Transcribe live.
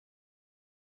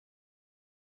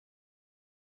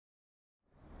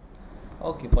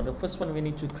Okay, for the first one, we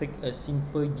need to create a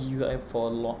simple GUI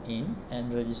for login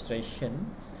and registration.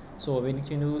 So what we need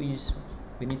to do is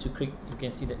we need to create, you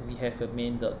can see that we have a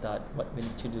main dot dot. What we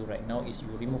need to do right now is you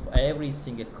remove every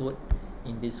single code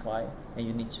in this file and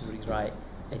you need to rewrite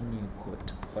a new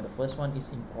code. For the first one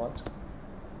is import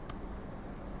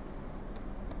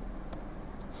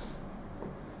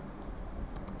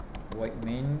void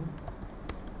main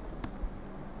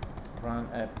run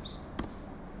apps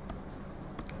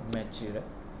material,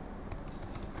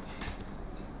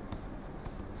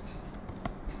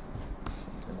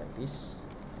 something like this,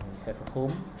 and we have a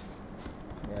home,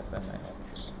 we have an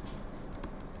apps,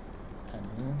 and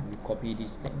we copy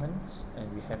these statements,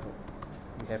 and we have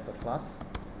a class,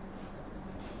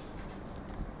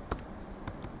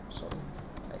 so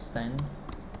extend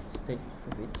state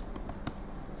for it,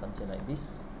 something like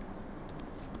this.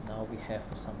 Now we have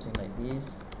something like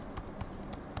this,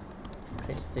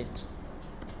 create state,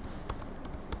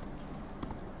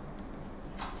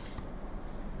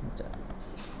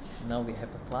 now we have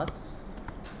a class,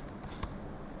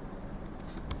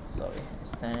 sorry,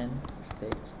 extend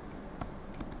state,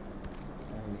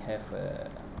 and we have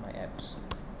my apps,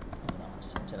 and now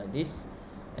something like this.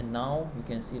 And now you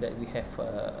can see that we have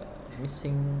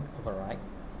missing override.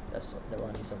 That's the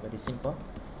one is very simple.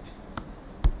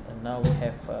 And now we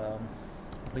have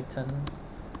return,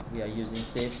 we are using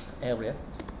save area,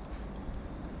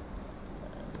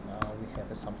 and now we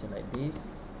have something like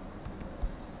this.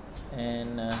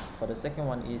 And for the second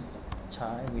one is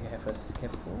child, we have a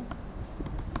scaffold,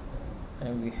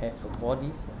 and we have a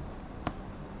body, so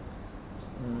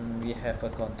we have a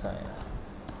container,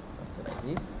 something like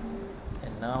this.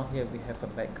 And now here we have a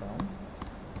background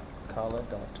color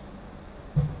dot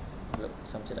look,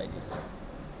 something like this.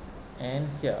 And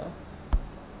here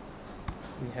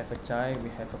we have a child, we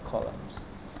have a columns.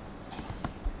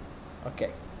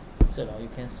 Okay, so now you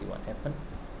can see what happened.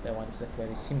 That one is a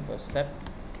very simple step.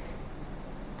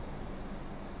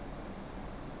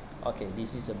 Okay,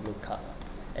 this is a blue color,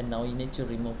 and now you need to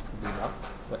remove debug.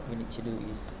 What we need to do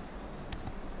is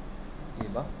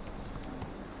debug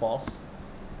false,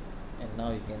 and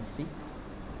now you can see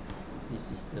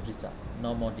this is the result,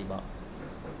 no more debug.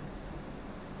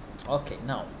 Okay,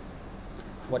 now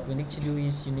what we need to do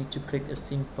is you need to create a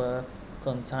simple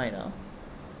container,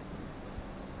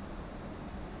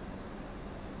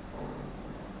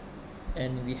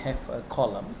 and we have a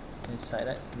column. Inside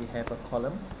that we have a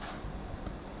column,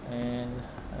 and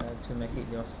to make it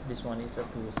yours, this one is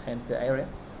to center area,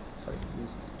 sorry,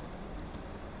 this is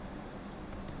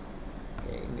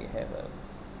okay. We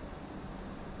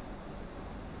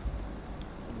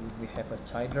have a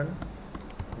children,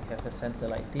 we have a center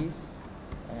like this,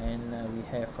 and we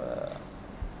have a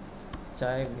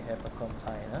child, we have a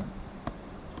container.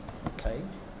 Okay,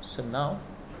 so now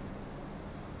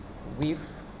width,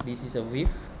 this is a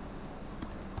width,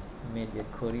 media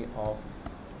query of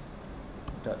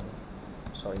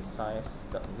size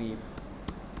dot width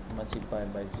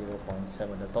multiplied by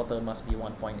 0.7. The total must be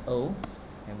 1.0,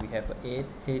 and we have 8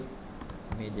 height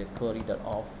media query dot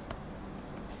of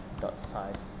dot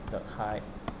size dot height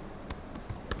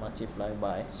multiplied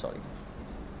by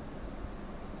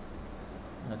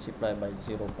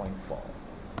 0.4.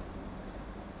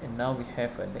 And now we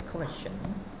have a decoration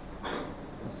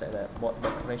inside that board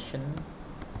decoration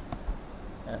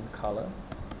and color,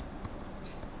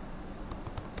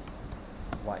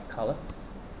 white color,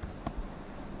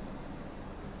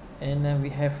 and then we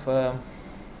have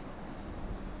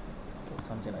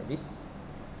something like this.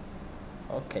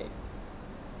 Okay,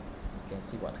 you can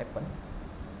see what happened.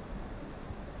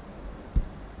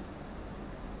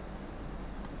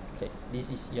 Okay,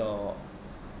 this is your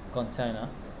container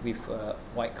with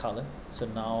white color. So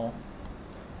now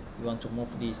we want to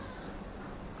move this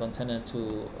container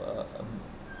to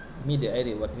media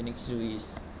area. What we need to do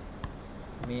is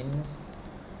means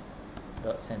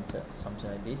dot center,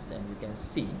 something like this, and you can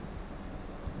see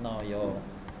now your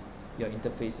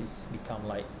interface is become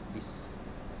like this.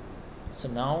 So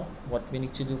now what we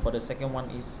need to do for the second one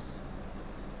is,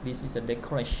 this is a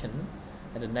decoration,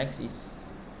 and the next is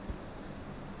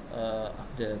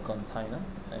the container.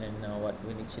 And what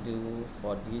we need to do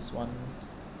for this one,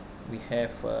 we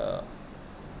have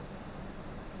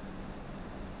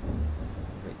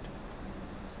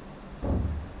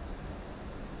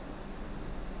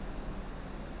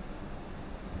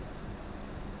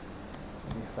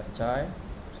child,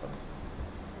 sorry,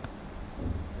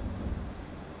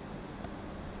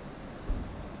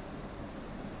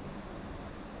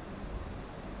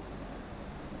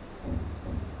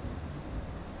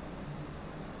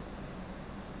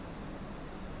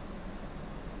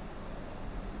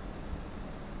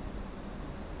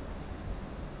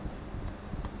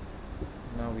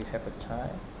 have a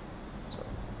child. So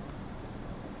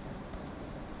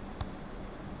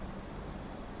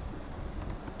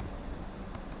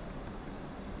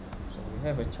we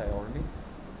have a child already.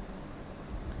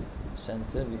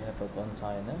 Center, we have a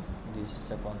container. This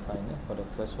is a container for the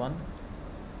first one,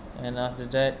 and after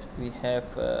that we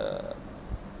have a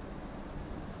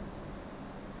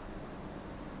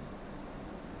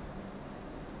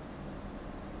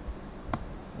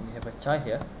child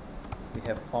here. We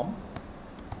have form,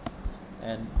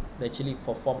 and actually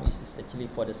for form is actually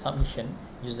for the submission,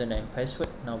 username, password.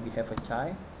 Now we have a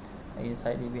child, and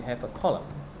inside it we have a column.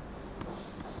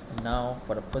 And now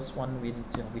for the first one we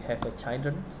have a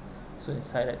children, so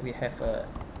inside that we have a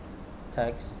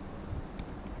text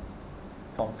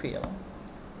form field.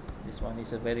 This one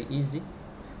is a very easy.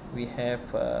 We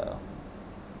have a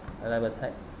label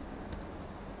tag,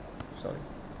 sorry,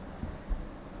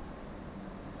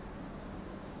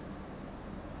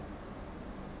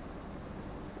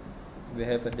 we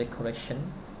have a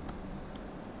decoration,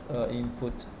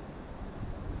 input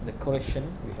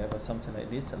decoration. We have something like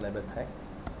this, a label tag,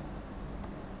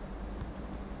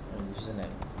 and username.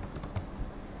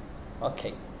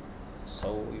 Okay,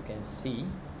 so you can see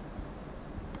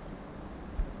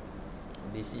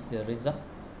this is the result.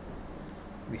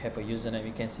 We have a username.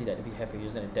 You can see that we have a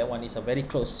username. That one is a very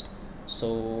close.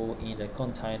 So in the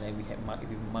container we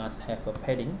must have a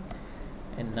padding,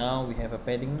 and now we have a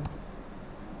padding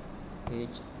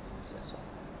page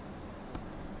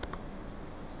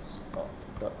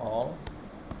dot all,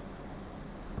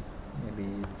 maybe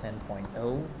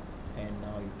 10.0, and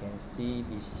now you can see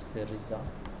this is the result.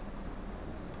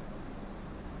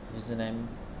 Username.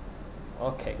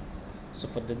 Okay, so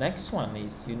for the next one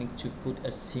is you need to put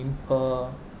a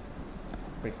simple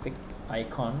prefix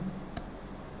icon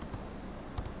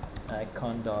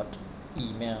dot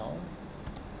email,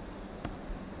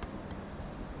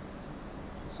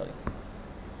 sorry,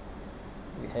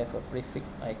 we have a prefix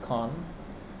icon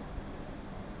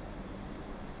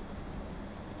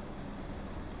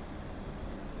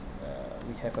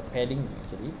we have a padding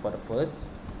actually for the first,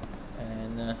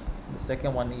 and the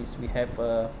second one is we have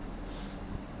a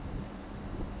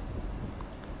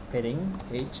padding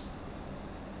page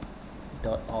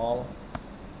dot all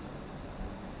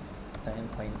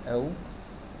 10.0,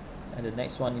 and the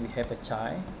next one we have a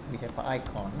child. We have an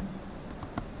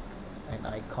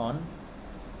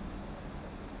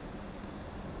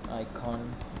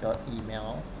icon dot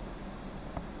email,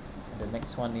 and the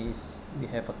next one is we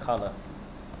have a color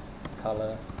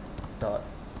dot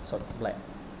black,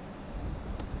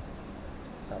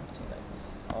 something like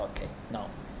this. Okay, now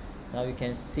you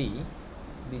can see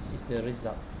this is the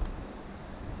result.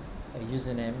 A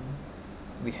username,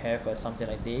 we have something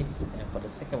like this, and for the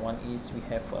second one is we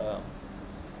have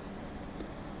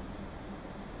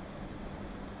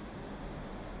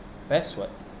password.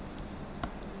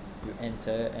 You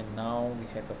enter, and now we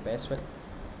have a password,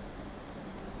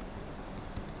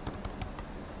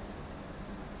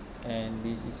 and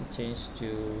this is changed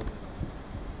to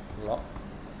log.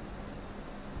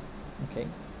 Okay,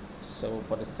 so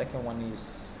for the second one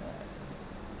is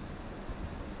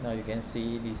now you can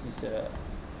see this is a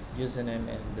username,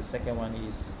 and the second one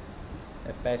is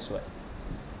a password.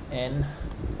 And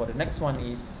for the next one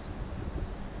is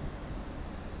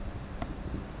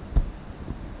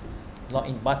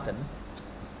login button.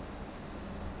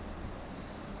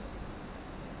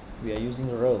 We are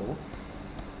using row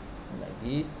like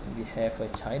this. We have a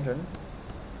children,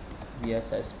 we are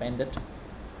suspended.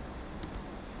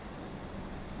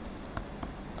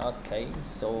 Okay,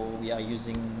 so we are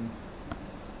using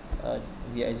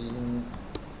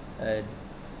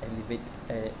elevate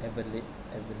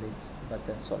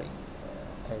button, sorry,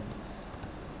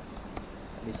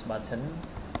 this button.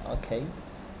 Okay,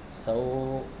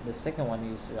 so the second one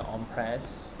is on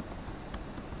press,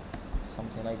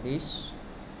 something like this,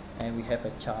 and we have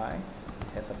a child,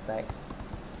 we have a text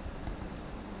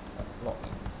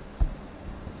login.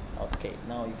 Okay,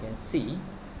 now you can see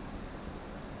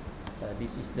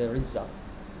this is the result.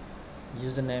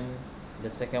 Username, the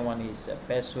second one is a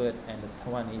password, and the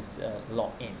third one is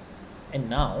login. And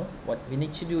now what we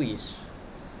need to do is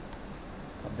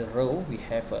of the row we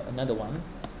have another one.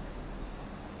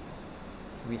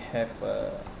 We have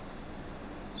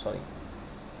sorry,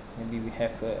 maybe we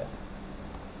have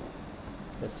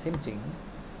the same thing.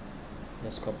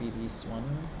 Let's copy this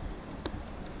one.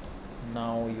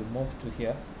 Now you move to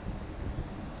here.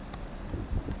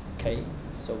 Okay,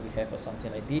 so we have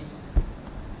something like this,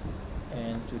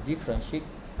 and to differentiate,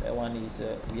 that one is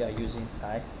we are using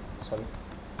size, sorry,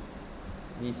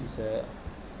 this is a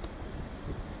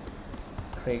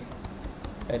create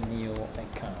a new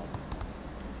account.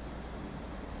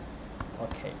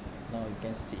 Okay, now you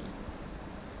can see.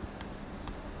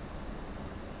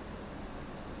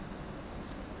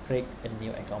 Create a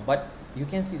new account, but you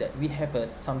can see that we have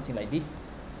something like this.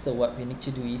 So what we need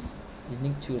to do is you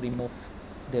need to remove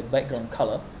the background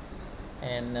color,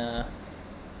 and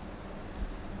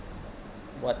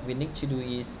what we need to do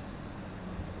is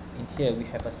in here we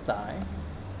have a style.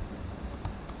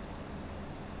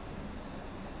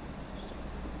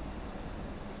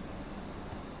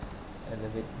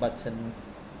 Elevate button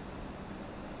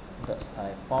dot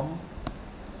style form.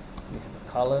 We have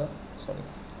a color, sorry,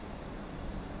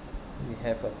 we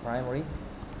have a primary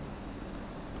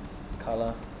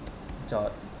color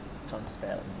dot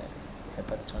transparent. We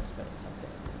have a transparent something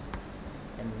like this,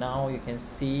 and now you can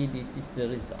see this is the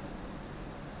result.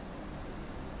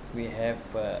 We have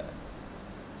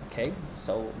okay,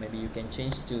 so maybe you can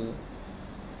change to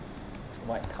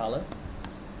white color,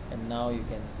 and now you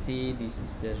can see this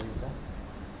is the result.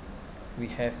 We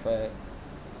have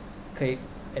create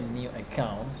a new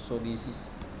account, so this is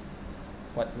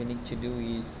what we need to do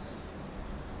is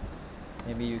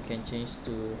maybe you can change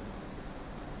to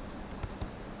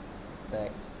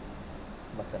text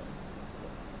button.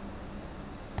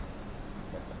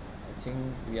 I think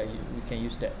we can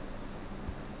use that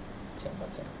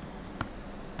button.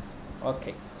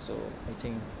 Okay, so I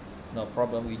think no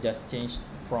problem, we just changed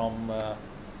from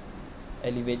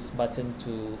elevate button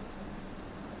to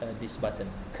this button,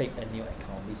 create a new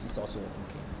account. This is also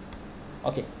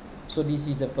okay. So this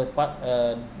is the first part,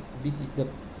 this is the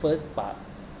first part,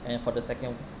 and for the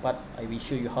second part I will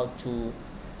show you how to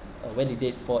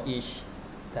validate for each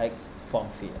text form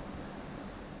field.